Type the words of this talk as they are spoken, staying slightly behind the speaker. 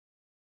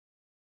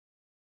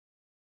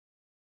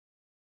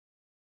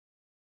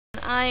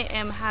I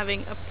am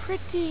having a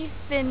pretty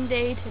thin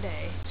day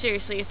today.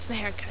 Seriously, it's the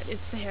haircut.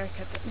 It's the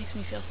haircut that makes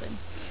me feel thin.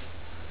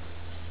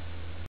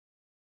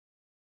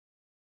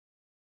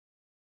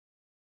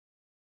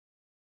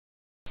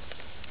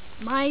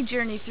 My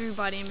journey through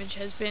body image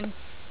has been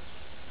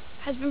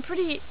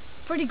pretty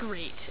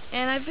great,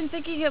 and I've been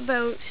thinking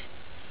about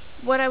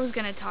what I was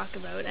going to talk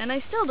about, and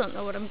I still don't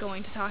know what I'm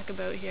going to talk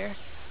about here.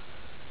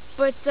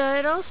 But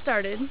it all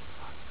started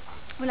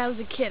when I was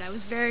a kid. I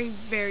was very,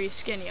 very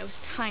skinny. I was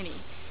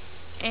tiny.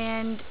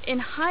 And in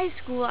high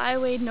school, I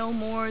weighed no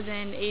more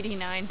than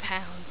 89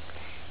 pounds.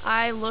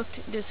 I looked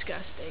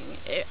disgusting.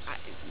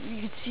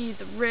 You could see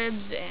the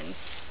ribs, and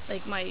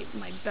like my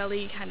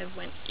belly kind of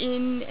went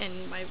in,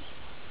 and my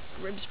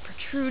ribs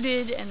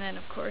protruded, and then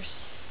of course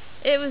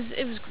it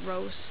was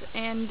gross.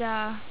 And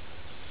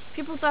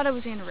people thought I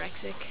was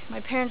anorexic.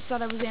 My parents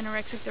thought I was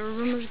anorexic. There were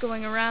rumors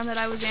going around that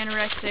I was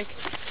anorexic.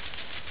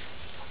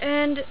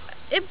 And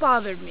it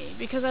bothered me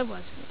because I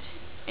wasn't.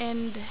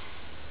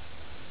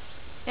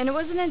 And it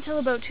wasn't until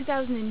about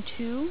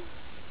 2002,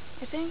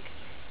 I think,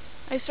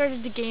 I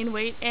started to gain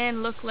weight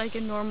and look like a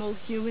normal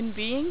human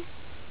being.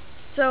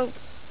 So,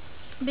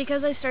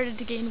 because I started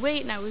to gain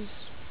weight and I was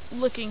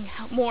looking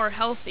more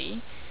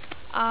healthy,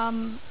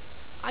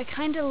 I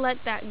kind of let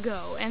that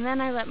go, and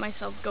then I let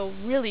myself go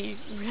really,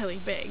 really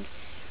big.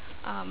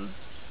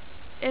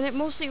 And it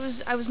mostly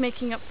was, I was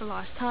making up for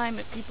lost time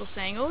at people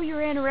saying, oh, you're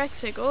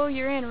anorexic,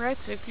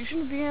 you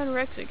shouldn't be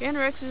anorexic,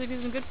 anorexic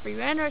isn't good for you,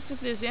 anorexic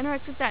this,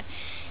 anorexic that.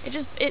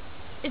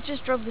 It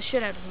just drove the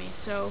shit out of me,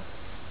 so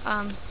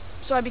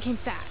I became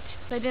fat.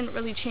 I didn't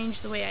really change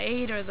the way I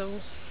ate or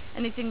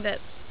anything that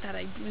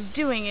I was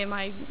doing, and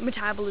my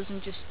metabolism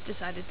just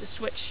decided to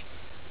switch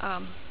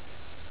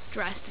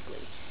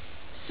drastically.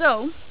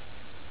 So,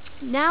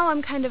 now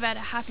I'm kind of at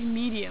a happy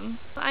medium.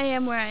 I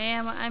am where I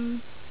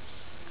am.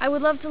 I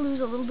would love to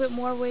lose a little bit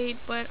more weight,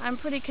 but I'm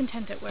pretty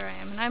content at where I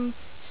am, and I'm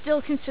still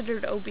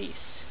considered obese,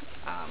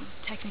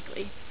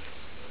 technically.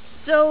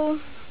 So,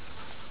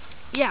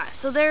 yeah,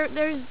 so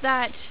there's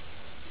that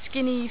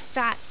skinny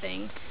fat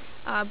thing.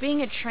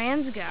 Being a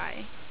trans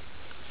guy,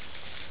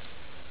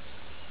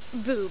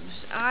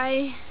 boobs,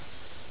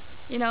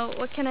 you know,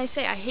 what can I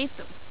say? I hate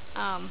them.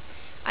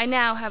 I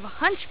now have a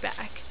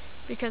hunchback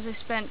because I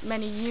spent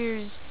many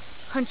years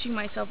hunching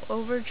myself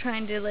over,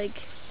 trying to, like,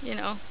 you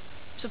know,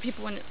 so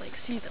people wouldn't, like,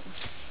 see them.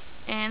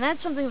 And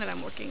that's something that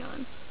I'm working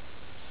on.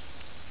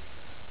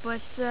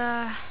 But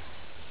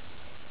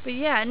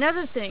yeah,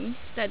 another thing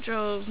that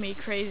drove me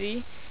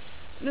crazy,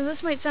 now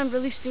this might sound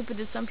really stupid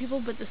to some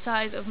people, but the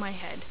size of my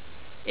head.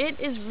 It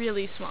is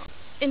really small.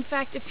 In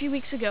fact, a few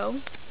weeks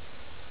ago,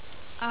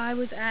 I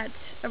was at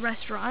a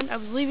restaurant. I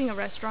was leaving a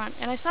restaurant,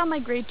 and I saw my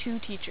grade 2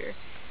 teacher.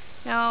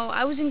 Now,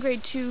 I was in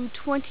grade 2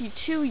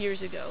 22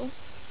 years ago,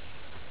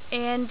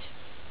 and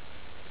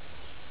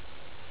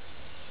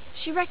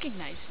she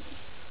recognized me.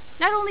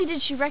 Not only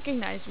did she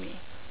recognize me,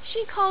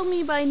 she called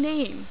me by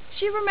name.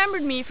 She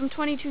remembered me from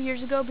 22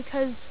 years ago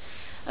because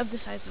of the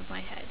size of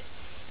my head.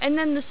 And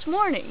then this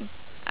morning,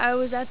 I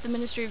was at the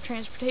Ministry of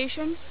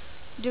Transportation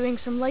doing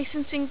some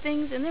licensing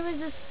things, and there was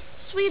this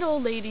sweet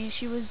old lady.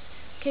 She was,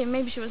 okay,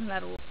 maybe she wasn't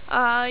that old.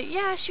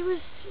 Yeah, she was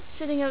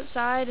sitting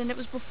outside, and it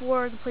was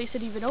before the place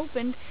had even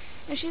opened,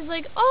 and she's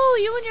like, oh,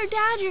 you and your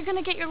dad, you're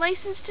gonna get your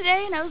license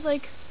today? And I was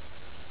like,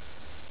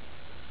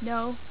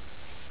 no.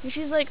 And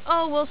she's like,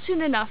 oh, well,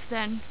 soon enough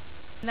then.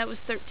 And that was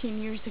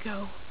 13 years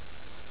ago.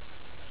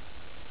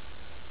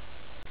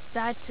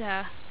 That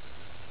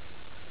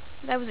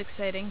was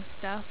exciting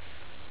stuff.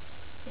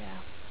 Yeah.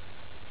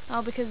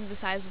 All because of the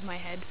size of my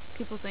head.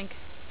 People think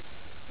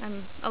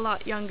I'm a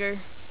lot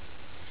younger.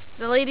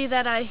 The lady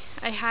that I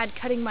had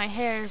cutting my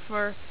hair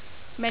for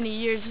many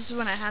years, this is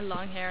when I had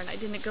long hair and I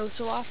didn't go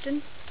so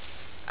often,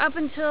 up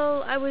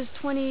until I was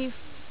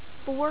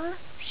 24,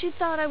 she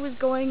thought I was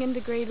going into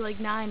grade like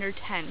 9 or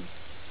 10.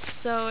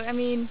 So, I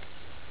mean,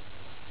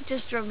 it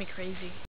just drove me crazy.